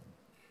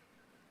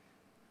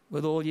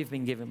with all you've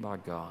been given by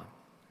God.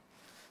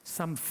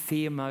 Some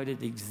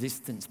fear-motivated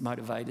existence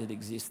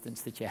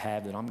that you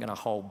have that I'm going to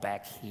hold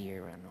back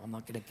here and I'm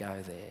not going to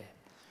go there.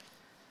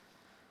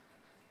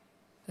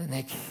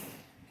 And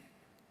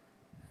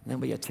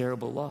there'll be a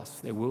terrible loss.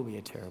 There will be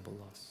a terrible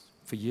loss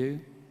for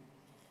you,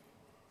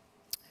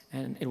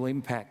 and it will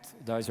impact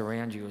those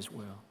around you as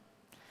well.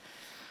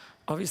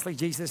 Obviously,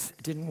 Jesus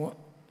didn't want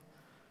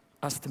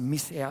us to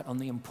miss out on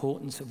the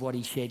importance of what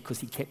he shared because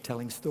he kept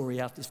telling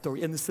story after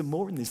story. And there's some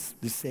more in this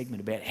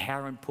segment about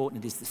how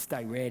important it is to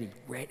stay ready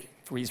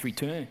for his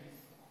return.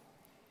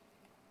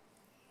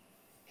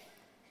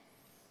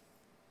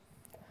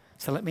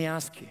 So let me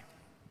ask you,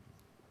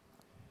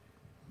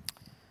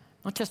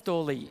 not just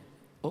all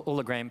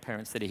the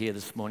grandparents that are here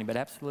this morning, but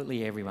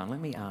absolutely everyone, let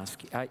me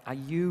ask you, are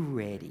you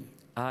ready?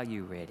 Are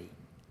you ready?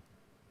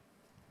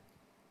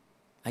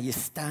 Are you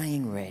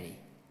staying ready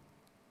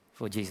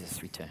for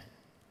Jesus' return?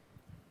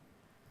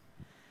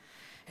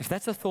 If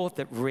that's a thought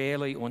that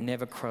rarely or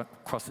never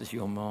crosses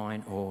your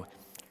mind, or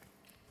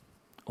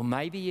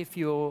maybe if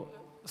you're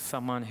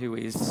someone who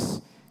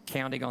is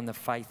counting on the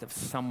faith of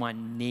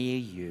someone near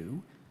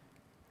you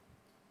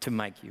to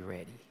make you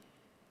ready,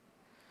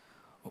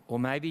 or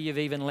maybe you've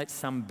even let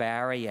some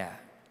barrier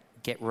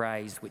get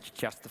raised which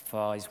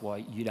justifies why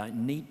you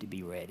don't need to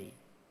be ready.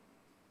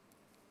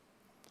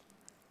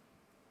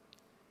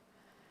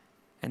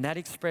 And that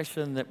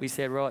expression that we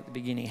said right at the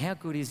beginning, how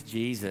good is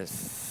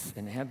Jesus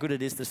and how good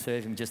it is to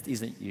serve him, just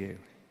isn't you.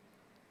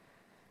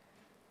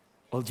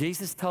 Well,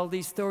 Jesus told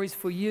these stories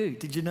for you.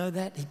 Did you know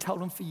that? He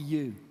told them for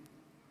you.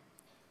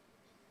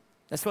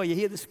 That's why you're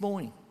here this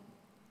morning.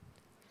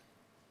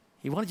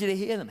 He wanted you to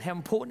hear them, how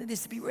important it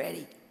is to be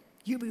ready.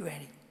 You be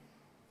ready.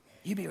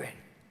 You be ready.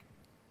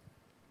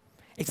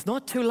 It's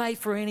not too late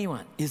for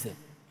anyone, is it?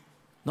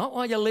 Not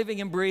while you're living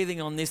and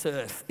breathing on this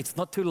earth. It's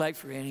not too late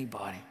for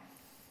anybody.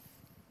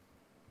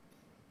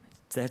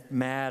 It's that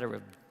matter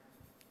of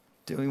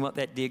doing what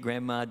that dear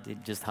grandma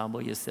did. Just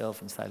humble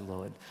yourself and say,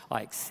 Lord,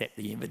 I accept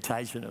the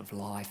invitation of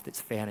life that's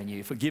found in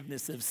you,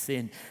 forgiveness of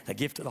sin, the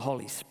gift of the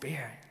Holy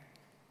Spirit.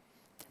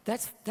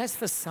 That's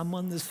for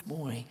someone this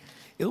morning.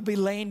 It'll be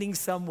landing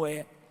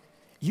somewhere.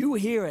 You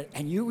hear it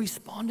and you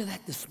respond to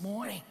that this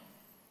morning.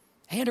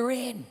 Enter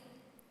in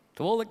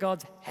to all that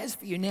God has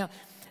for you. Now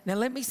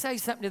let me say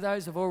something to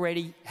those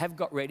who have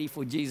got ready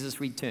for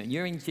Jesus' return.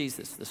 You're in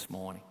Jesus this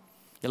morning.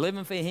 You're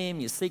living for Him.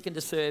 You're seeking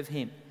to serve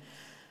Him.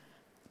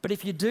 But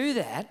if you do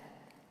that,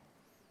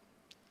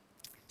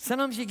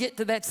 sometimes you get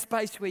to that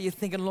space where you're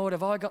thinking, Lord,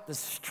 have I got the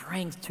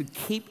strength to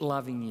keep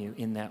loving you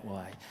in that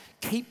way?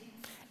 Keep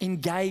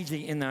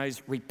engaging in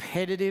those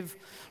repetitive,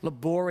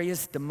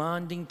 laborious,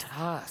 demanding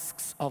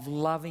tasks of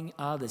loving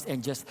others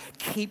and just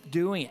keep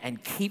doing it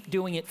and keep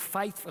doing it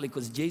faithfully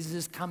because Jesus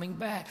is coming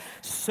back.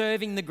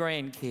 Serving the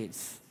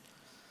grandkids.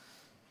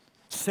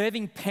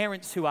 Serving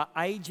parents who are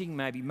aging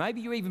maybe.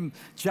 Maybe you're even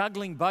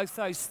juggling both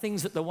those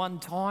things at the one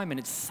time and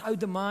it's so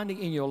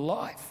demanding in your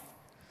life.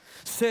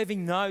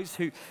 Serving those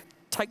who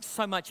take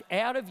so much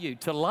out of you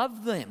to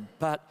love them,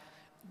 but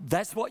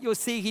that's what you're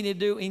seeking to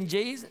do in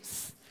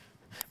Jesus.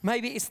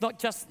 Maybe it's not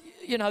just,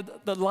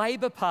 the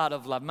labour part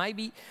of love.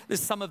 Maybe there's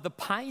some of the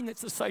pain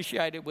that's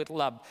associated with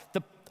love.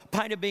 The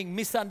pain of being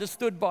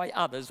misunderstood by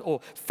others or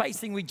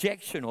facing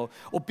rejection or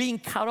being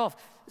cut off.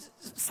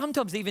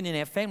 Sometimes even in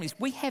our families,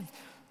 we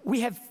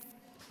have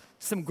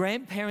some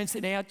grandparents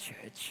in our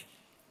church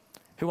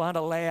who aren't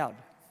allowed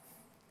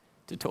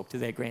to talk to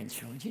their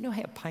grandchildren. Do you know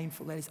how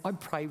painful that is? I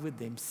pray with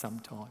them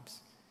sometimes.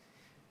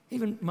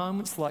 Even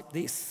moments like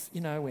this,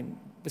 when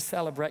we're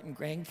celebrating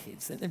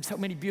grandkids and so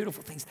many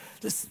beautiful things.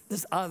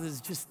 There's others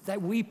just, they're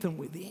weeping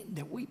within.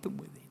 They're weeping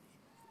within.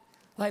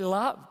 They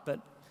love, but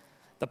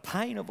the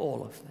pain of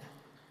all of that.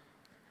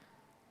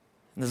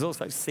 And there's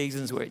also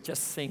seasons where it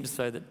just seems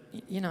so that,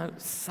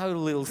 so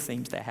little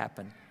seems to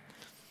happen.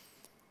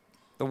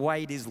 The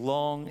wait is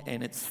long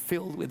and it's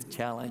filled with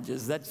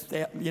challenges. That's,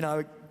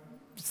 it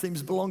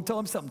seems a long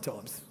time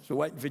sometimes. So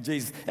waiting for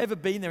Jesus. Ever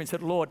been there and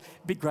said, Lord,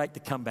 it'd be great to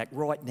come back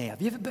right now.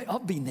 Have you ever been?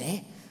 I've been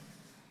there.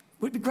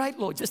 Would be great,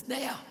 Lord, just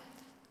now.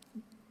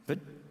 But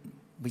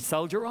we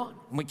soldier on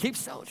and we keep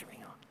soldiering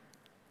on.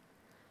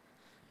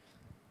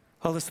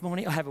 Well, this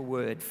morning I have a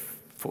word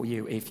for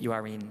you if you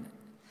are in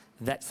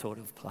that sort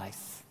of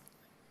place.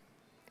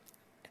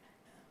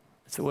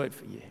 It's a word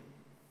for you.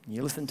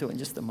 You listen to it in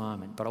just a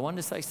moment. But I want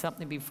to say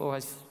something before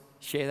I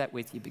share that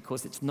with you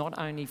because it's not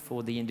only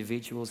for the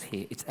individuals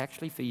here, it's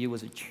actually for you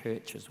as a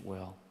church as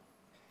well,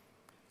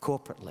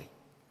 corporately.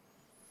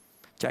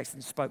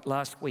 Jason spoke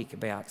last week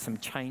about some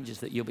changes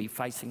that you'll be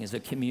facing as a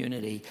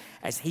community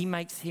as he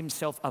makes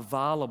himself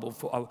available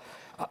for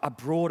a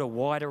broader,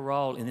 wider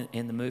role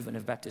in the movement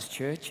of Baptist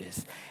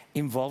churches.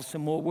 Involves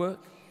some more work,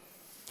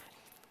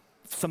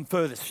 some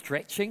further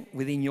stretching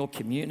within your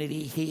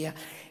community here.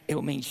 It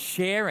will mean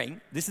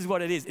sharing. This is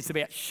what it is. It's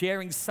about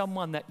sharing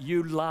someone that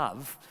you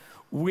love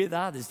with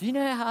others. Do you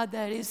know how hard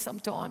that is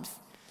sometimes?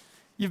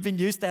 You've been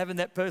used to having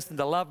that person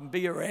to love and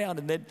be around,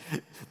 and then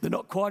they're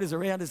not quite as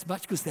around as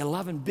much because they're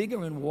loving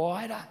bigger and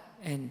wider,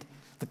 and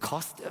the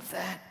cost of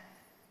that.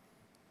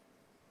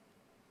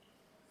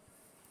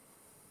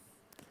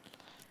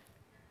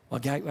 Well,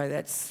 Gateway,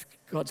 that's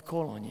God's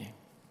call on you.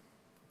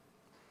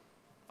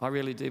 I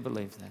really do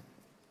believe that.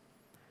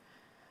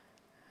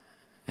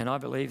 And I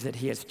believe that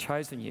He has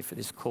chosen you for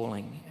this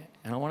calling.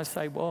 And I want to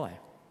say why.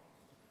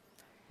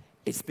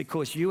 It's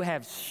because you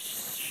have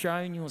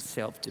shown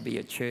yourself to be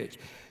a church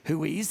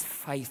who is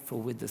faithful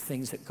with the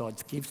things that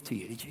God gives to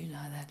you. Did you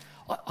know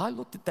that? I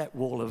looked at that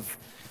wall of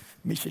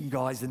mission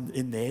guys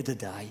in there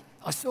today.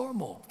 I saw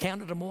them all,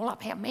 counted them all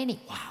up. How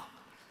many? Wow.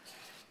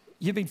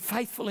 You've been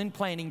faithful in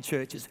planting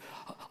churches.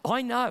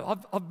 I know,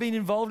 I've been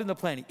involved in the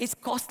planting. It's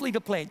costly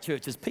to plant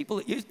churches. People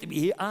that used to be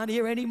here aren't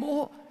here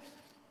anymore.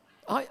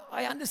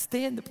 I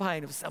understand the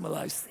pain of some of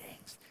those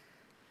things.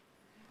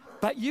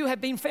 But you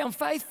have been found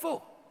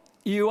faithful.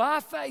 You are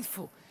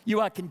faithful.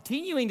 You are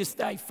continuing to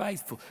stay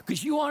faithful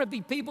because you want to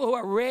be people who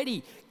are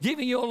ready,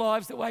 giving your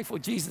lives away for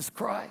Jesus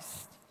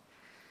Christ.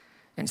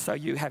 And so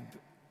you have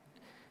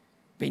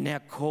been now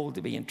called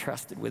to be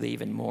entrusted with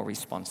even more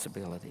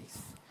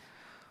responsibilities.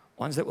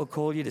 Ones that will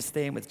call you to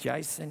stand with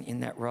Jason in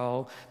that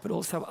role, but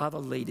also other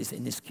leaders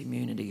in this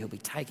community who'll be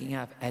taking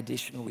up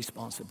additional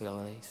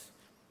responsibilities.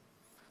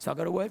 So I've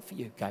got a word for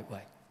you,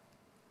 Gateway.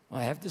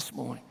 I have this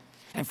morning.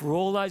 And for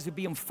all those who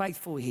be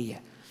unfaithful here,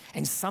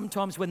 and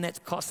sometimes when that's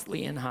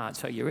costly and hard.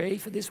 So you ready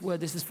for this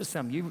word? This is for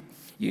some.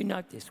 You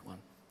note this one.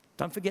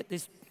 Don't forget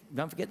this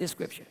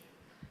scripture.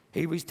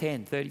 Hebrews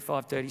 10,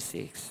 35,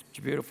 36. It's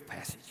a beautiful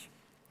passage.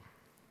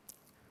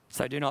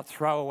 So do not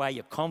throw away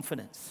your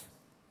confidence.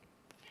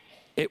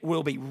 It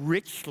will be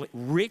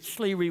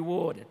richly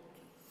rewarded.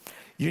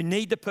 You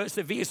need to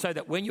persevere so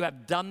that when you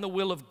have done the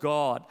will of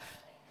God,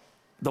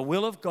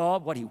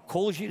 what He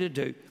calls you to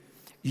do,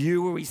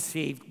 you will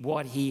receive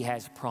what He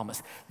has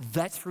promised.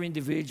 That's for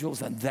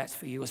individuals and that's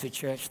for you as a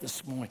church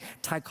this morning.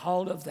 Take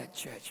hold of that,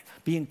 church.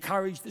 Be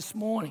encouraged this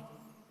morning.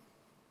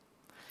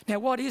 Now,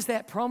 what is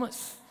that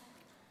promise?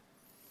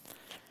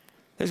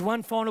 There's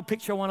one final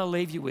picture I want to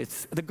leave you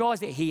with. The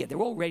guys are here. They're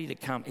all ready to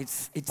come.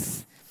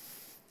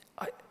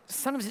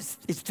 Sometimes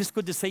it's just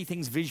good to see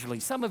things visually.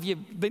 Some of you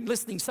have been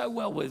listening so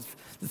well with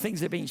the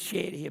things that are being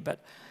shared here,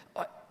 but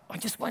I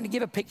just want to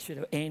give a picture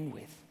to end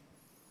with.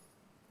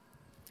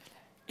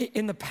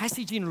 In the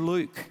passage in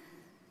Luke,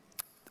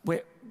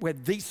 where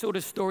these sort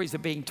of stories are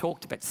being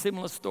talked about,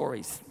 similar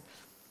stories,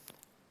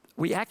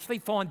 we actually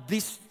find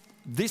this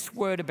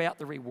word about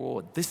the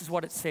reward. This is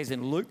what it says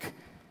in Luke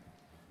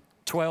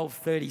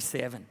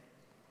 12:37.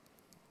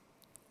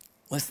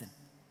 Listen.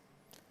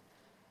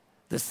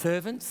 The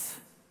servants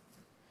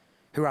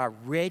who are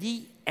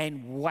ready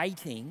and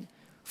waiting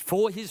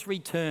for his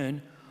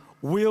return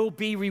will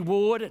be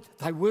rewarded.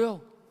 They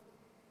will.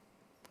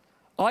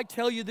 I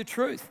tell you the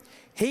truth.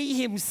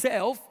 He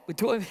himself, we're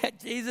talking about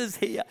Jesus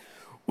here,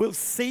 will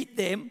seat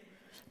them,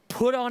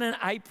 put on an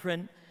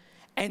apron,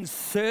 and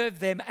serve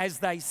them as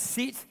they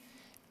sit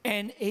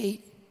and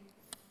eat.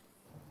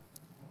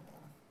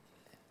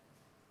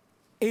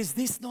 Is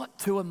this not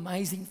too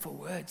amazing for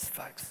words,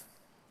 folks?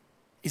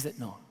 Is it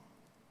not?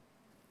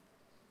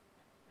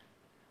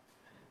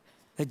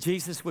 That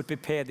Jesus would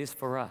prepare this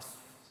for us.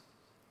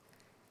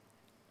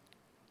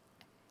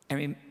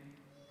 And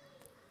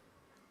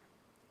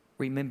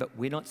remember,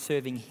 we're not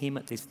serving him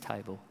at this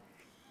table.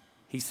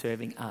 He's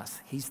serving us.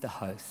 He's the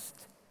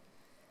host.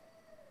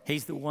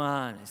 He's the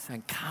one who's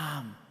saying,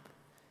 come,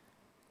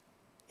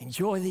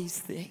 enjoy these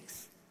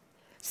things.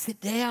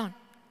 Sit down.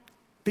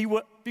 Be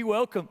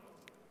welcome.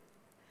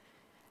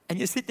 And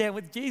you sit down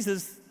with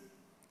Jesus.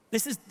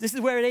 This is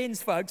where it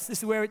ends, folks. This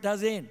is where it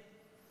does end.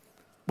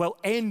 Well,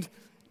 end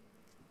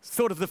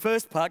sort of the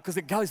first part, because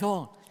it goes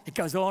on. It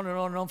goes on and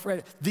on and on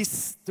forever.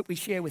 This that we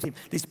share with him,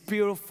 this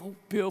beautiful,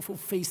 beautiful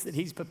feast that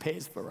he's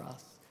prepares for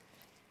us.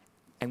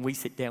 And we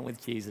sit down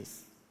with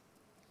Jesus.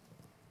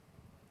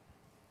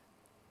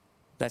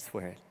 That's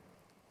where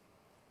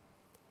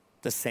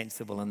the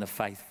sensible and the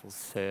faithful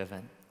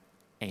servant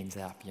ends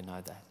up, you know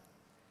that.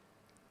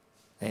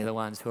 They're the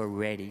ones who are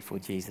ready for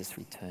Jesus'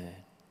 return.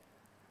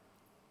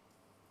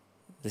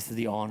 This is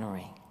the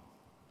honouring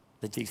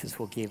that Jesus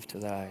will give to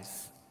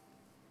those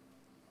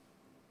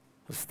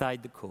who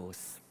stayed the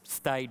course,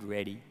 stayed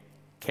ready,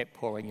 kept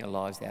pouring your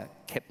lives out,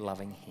 kept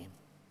loving him.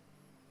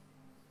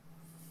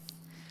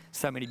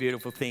 So many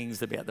beautiful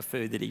things about the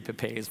food that he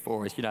prepares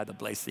for us, you know, the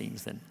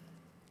blessings. And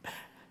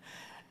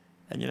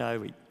you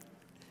know,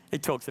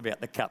 it talks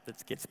about the cup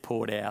that gets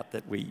poured out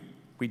that we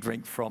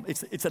drink from.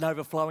 It's an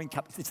overflowing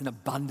cup. It's an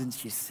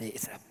abundance, you see.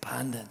 It's an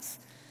abundance.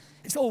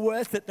 It's all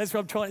worth it. That's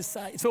what I'm trying to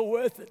say. It's all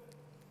worth it.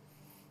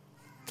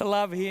 To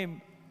love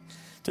him,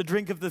 to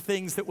drink of the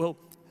things that will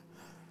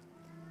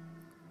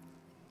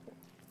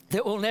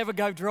never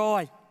go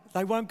dry.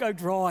 They won't go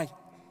dry.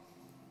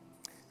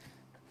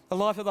 The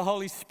life of the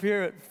Holy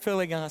Spirit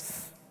filling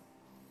us.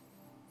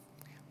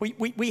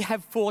 We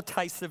have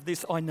foretastes of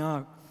this, I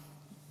know.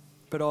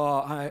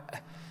 But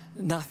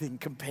nothing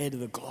compared to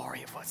the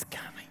glory of what's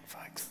coming,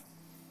 folks.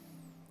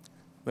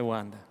 The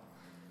wonder.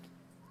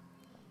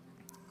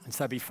 And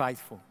so be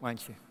faithful,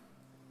 won't you?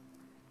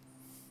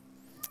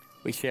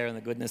 We share in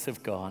the goodness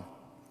of God,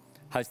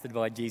 hosted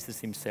by Jesus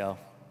himself.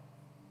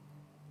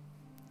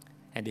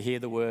 And to hear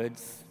the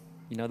words,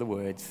 you know the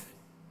words.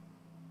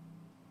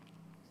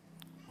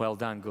 Well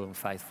done, good and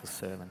faithful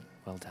servant.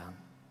 Well done.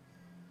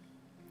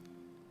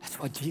 That's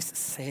what Jesus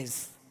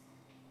says.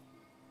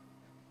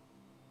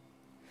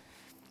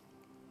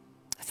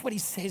 That's what he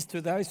says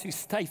to those who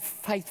stay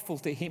faithful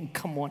to him,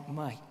 come what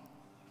may.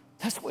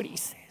 That's what he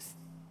says.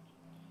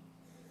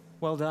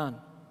 Well done,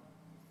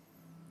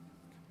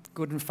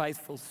 good and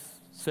faithful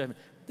servant.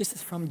 This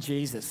is from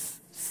Jesus,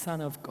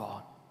 Son of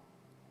God.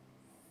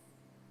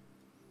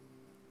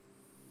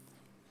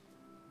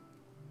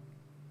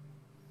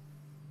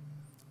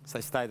 So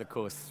stay the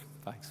course,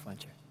 folks,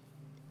 won't you?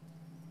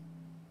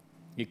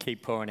 You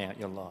keep pouring out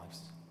your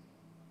lives.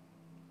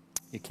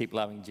 You keep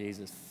loving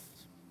Jesus.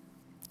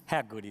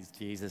 How good is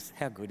Jesus?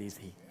 How good is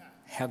he?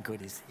 How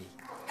good is he?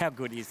 How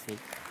good is he?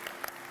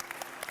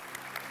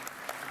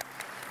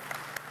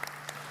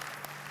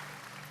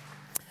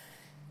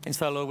 And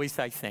so, Lord, we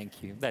say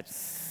thank you.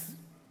 That's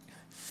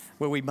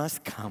where we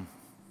must come.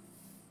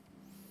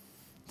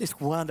 This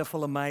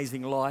wonderful,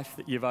 amazing life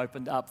that you've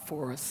opened up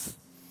for us.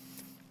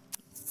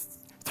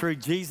 Through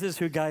Jesus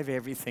who gave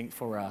everything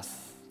for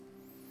us.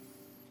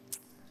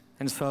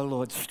 And so,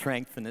 Lord,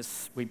 strengthen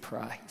us, we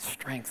pray.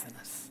 Strengthen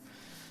us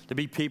to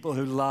be people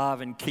who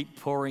love and keep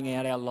pouring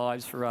out our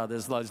lives for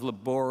others, those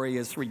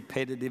laborious,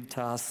 repetitive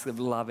tasks of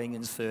loving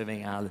and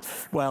serving others.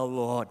 Well,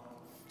 Lord,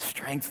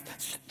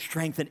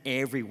 strengthen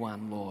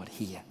everyone, Lord,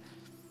 here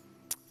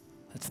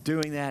that's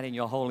doing that in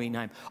your holy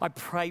name. I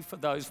pray for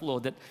those,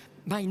 Lord, that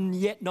may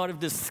yet not have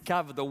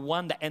discovered the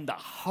wonder and the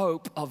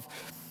hope of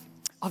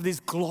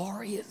this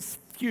glorious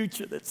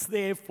future that's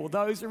there for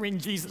those who are in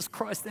Jesus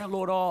Christ our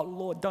Lord. Oh,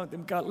 Lord,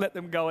 let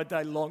them go a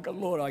day longer.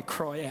 Lord, I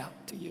cry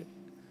out to you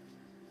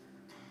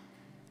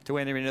to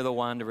enter into the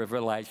wonder of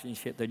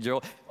relationship, the joy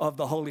of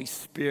the Holy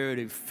Spirit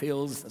who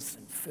fills us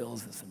and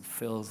fills us and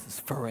fills us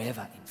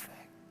forever, in fact.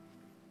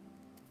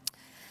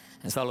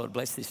 And so, Lord,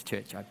 bless this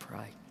church, I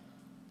pray.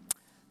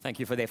 Thank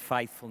you for their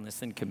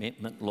faithfulness and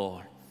commitment,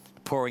 Lord,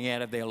 pouring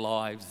out of their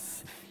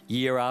lives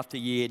year after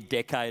year,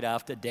 decade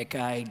after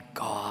decade.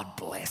 God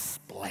bless,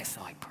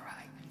 I pray.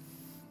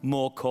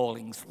 More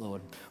callings,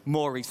 Lord,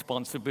 more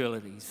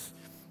responsibilities,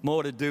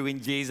 more to do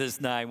in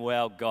Jesus' name.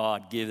 Well,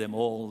 God, give them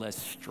all the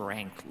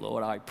strength,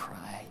 Lord, I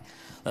pray,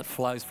 that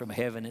flows from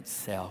heaven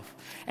itself.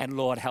 And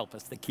Lord, help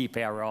us to keep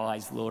our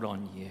eyes, Lord,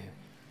 on you.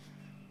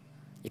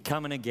 You're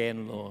coming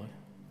again, Lord.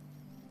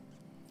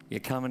 You're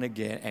coming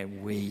again,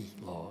 and we,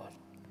 Lord,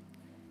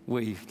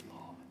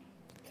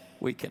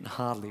 we can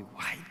hardly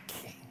wait,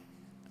 King.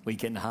 We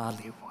can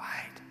hardly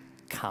wait.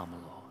 Come,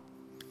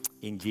 Lord.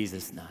 In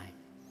Jesus' name,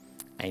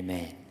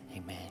 amen,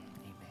 amen,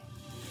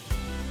 amen.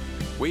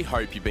 We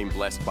hope you've been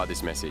blessed by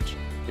this message.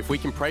 If we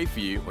can pray for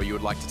you or you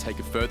would like to take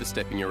a further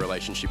step in your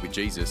relationship with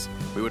Jesus,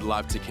 we would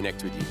love to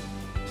connect with you.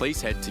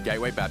 Please head to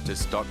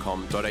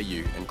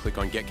gatewaybaptist.com.au and click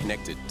on Get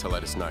Connected to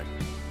let us know.